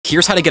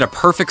Here's how to get a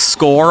perfect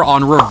score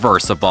on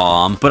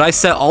Revers-a-Bomb. But I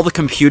set all the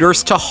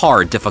computers to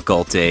hard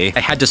difficulty. I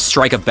had to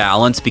strike a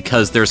balance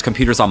because there's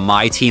computers on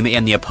my team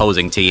and the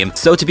opposing team.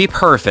 So to be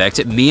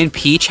perfect, me and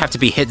Peach have to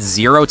be hit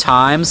 0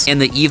 times,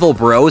 and the evil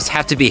bros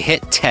have to be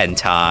hit 10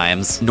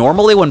 times.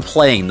 Normally when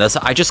playing this,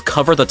 I just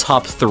cover the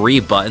top 3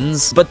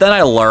 buttons, but then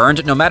I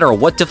learned no matter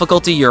what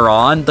difficulty you're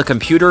on, the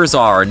computers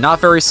are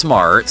not very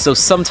smart, so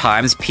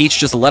sometimes Peach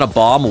just let a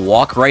bomb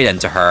walk right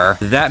into her.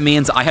 That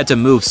means I had to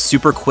move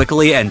super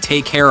quickly and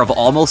take care of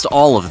almost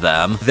all of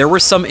them. There were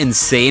some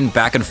insane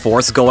back and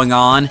forths going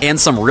on, and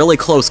some really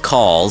close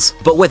calls,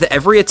 but with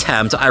every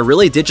attempt, I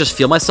really did just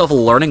feel myself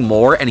learning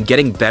more and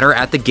getting better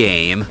at the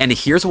game. And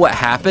here's what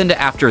happened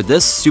after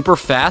this super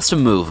fast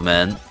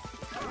movement.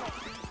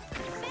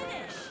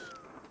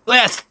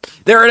 Yes!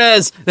 There it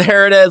is!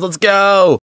 There it is! Let's go!